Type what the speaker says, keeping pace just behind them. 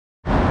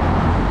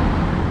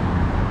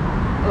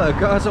Hello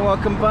guys and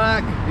welcome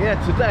back. Yeah,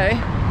 today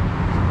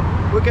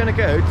we're going to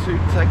go to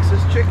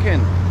Texas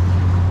Chicken.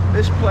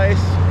 This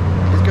place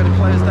is going to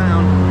close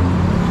down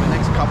in the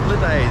next couple of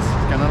days.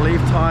 It's going to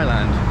leave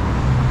Thailand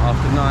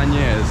after 9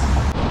 years.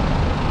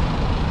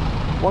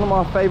 One of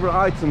my favourite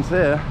items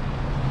here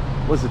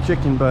was the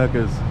chicken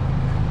burgers.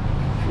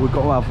 We've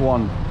got to have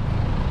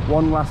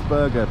one last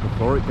burger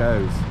before it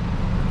goes.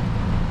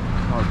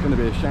 Oh, it's going to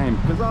be a shame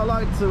because I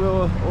like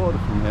to order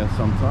from here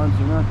sometimes,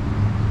 you know,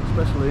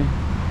 especially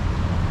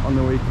on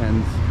the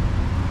weekends.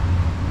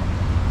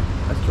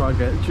 Let's try and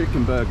get a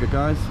chicken burger,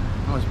 guys.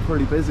 Oh, it's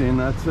pretty busy in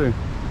there too.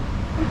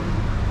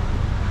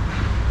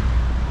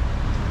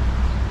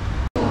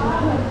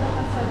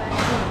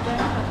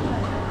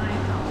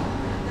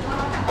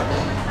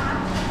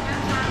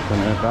 Don't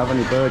know if I have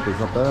any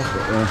burgers. I'll burst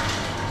it there.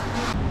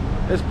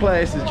 This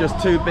place is just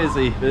too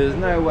busy. There's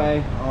no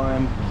way I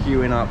am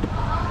queuing up.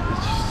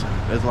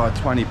 There's like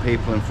 20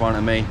 people in front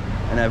of me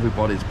and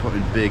everybody's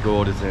putting big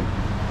orders in.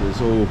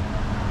 There's all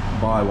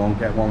buy one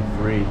get one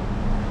free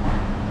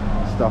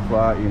stuff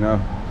like that, you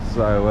know.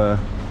 So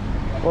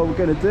what we're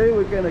going to do,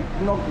 we're going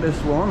to knock this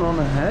one on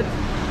the head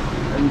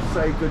and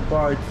say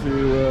goodbye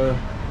to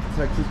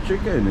Texas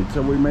Chicken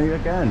until we meet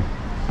again.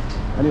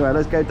 Anyway,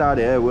 let's go down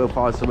here. We'll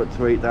find something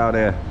to eat down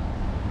here.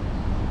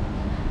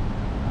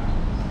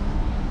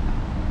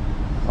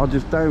 I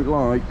just don't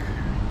like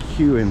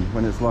queuing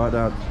when it's like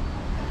that.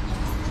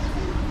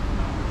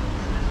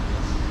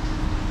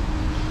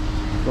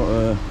 Got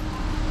a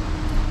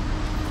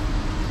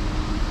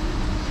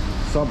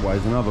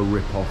Subway's another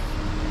rip-off.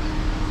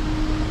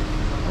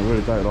 I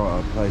really don't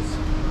like that place.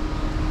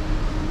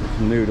 Got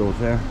some noodles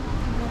here.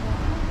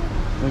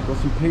 They've got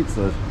some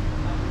pizzas.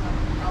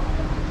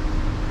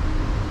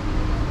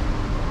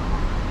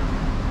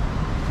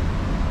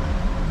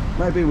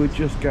 Maybe we'll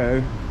just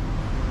go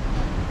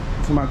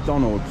to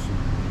McDonald's.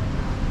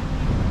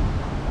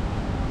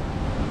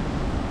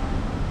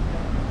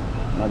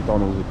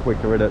 McDonald's are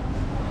quicker, isn't it?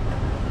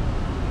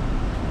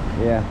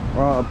 Yeah,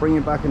 right, I'll bring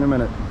you back in a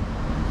minute.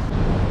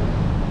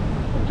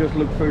 I've just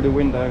looked through the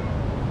window.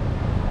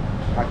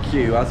 That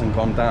queue hasn't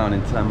gone down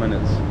in 10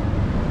 minutes.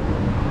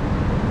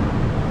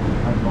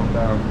 Hasn't gone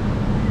down.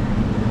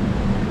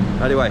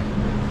 Anyway,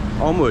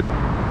 onward.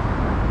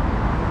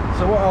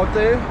 So what I'll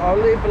do, I'll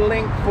leave a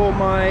link for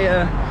my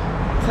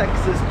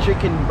Texas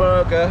Chicken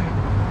Burger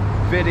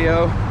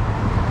video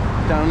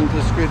down in the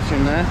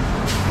description there.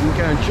 You can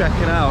go and check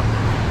it out.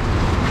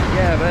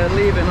 Yeah, they're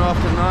leaving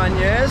after 9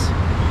 years.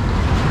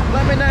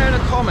 Let me know in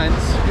the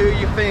comments who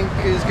you think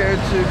is going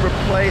to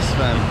replace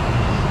them.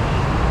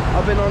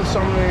 I've been on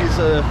some of these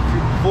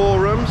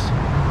forums.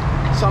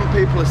 Some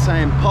people are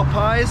saying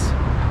Popeyes.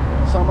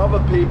 Some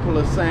other people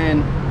are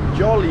saying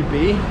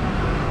Jollibee.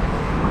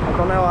 I've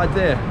got no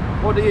idea.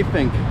 What do you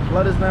think?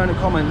 Let us know in the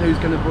comment who's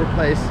going to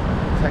replace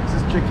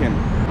Texas Chicken.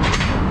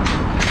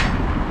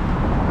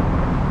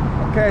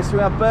 Okay, so we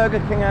have Burger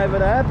King over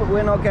there, but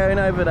we're not going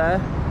over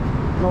there.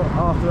 Not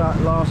after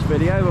that last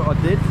video that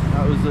I did.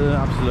 That was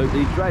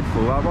absolutely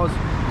dreadful. I was.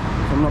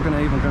 So I'm not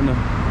even going to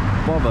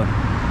bother.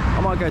 I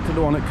might go to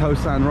the one at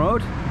Kosan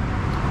Road. They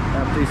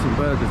have decent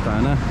burgers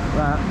down there.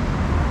 That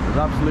is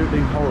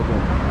absolutely horrible.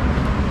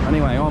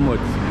 Anyway,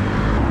 onwards.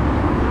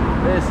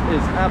 This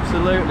is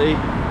absolutely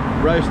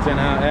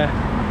roasting out here.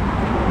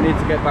 We need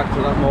to get back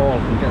to that mall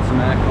and get some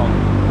aircon.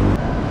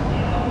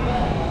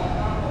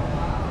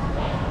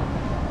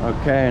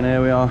 Okay, and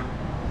here we are.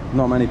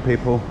 Not many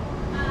people,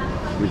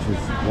 which is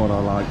what I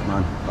like,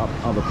 man. That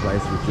other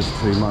place was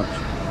just too much.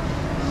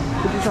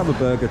 Could just have a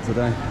burger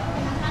today.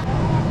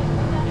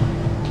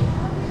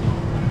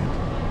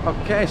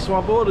 Okay, so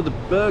I've ordered a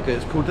burger.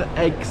 It's called the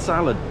egg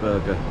salad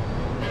burger.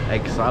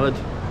 Egg salad,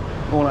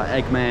 more like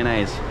egg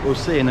mayonnaise. We'll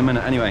see in a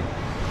minute. Anyway,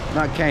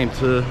 that came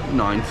to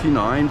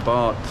 99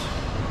 baht.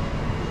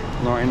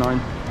 99?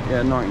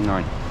 Yeah,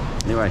 99.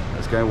 Anyway,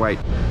 let's go and wait.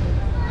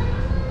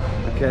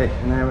 Okay,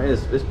 and there it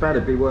is. This better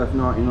be worth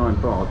 99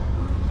 baht.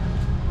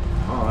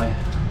 I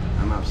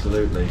am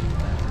absolutely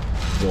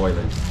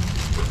boiling.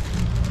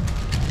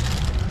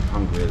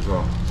 Hungry as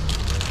well.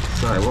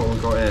 So, what have we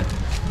got here?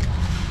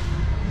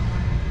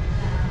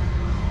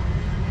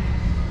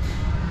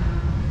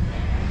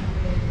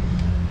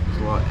 It's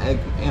like egg,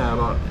 yeah,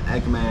 like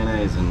egg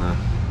mayonnaise in there.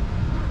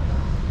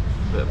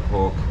 Bit of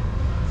pork.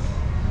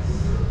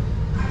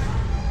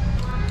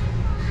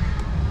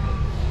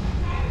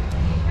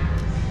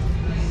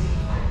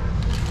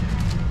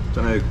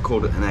 Don't know who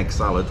called it an egg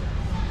salad.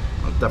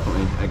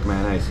 Definitely egg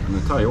mayonnaise, and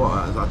I'll tell you what,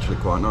 that is actually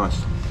quite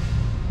nice.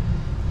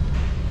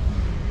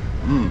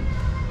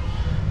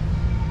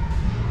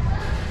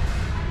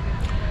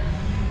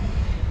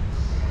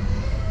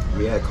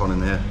 The aircon in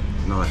there,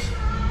 nice.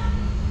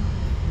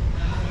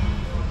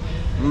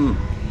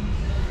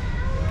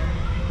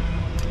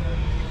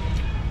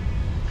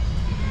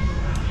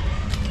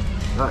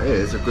 That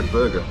is a good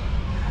burger.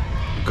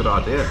 A good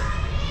idea.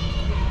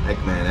 Egg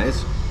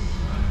mayonnaise.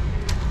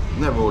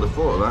 Never would have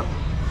thought of that.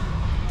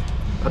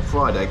 Had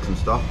fried eggs and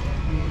stuff.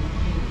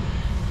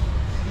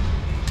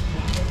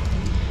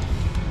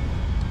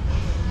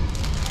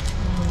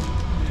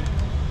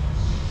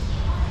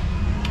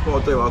 what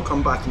I'll do, I'll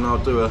come back and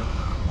I'll do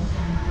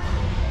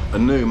a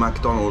new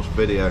McDonald's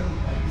video.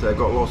 So I've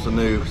got lots of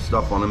new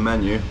stuff on the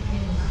menu.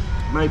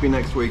 Maybe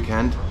next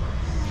weekend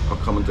I'll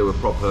come and do a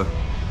proper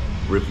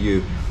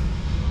review.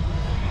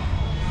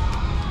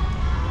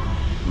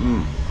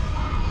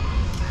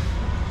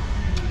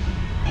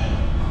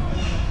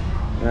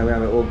 Yeah, we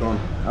have it all gone.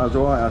 That was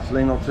alright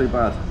actually, not too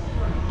bad.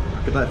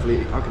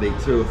 I could eat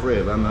 2 or 3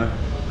 of them though.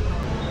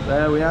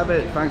 There we have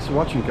it. Thanks for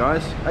watching,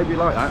 guys. Hope you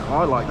like that.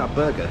 I like that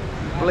burger.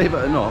 Believe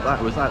it or not,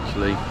 that was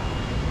actually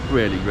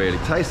really, really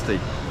tasty.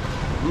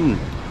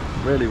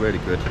 Really, really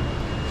good.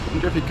 I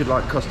wonder if you could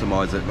like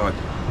customize it, like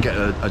get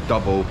a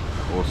double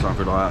or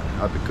something like that.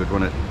 That'd be good,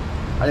 wouldn't it?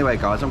 Anyway,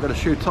 guys, I'm going to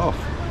shoot off.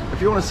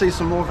 If you want to see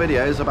some more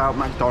videos about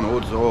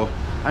McDonald's or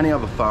any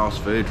other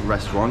fast food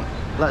restaurant,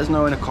 let us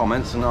know in the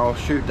comments and I'll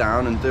shoot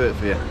down and do it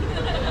for you.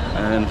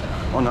 And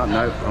on that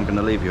note, I'm going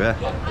to leave you here.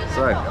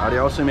 So,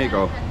 adios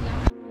amigo.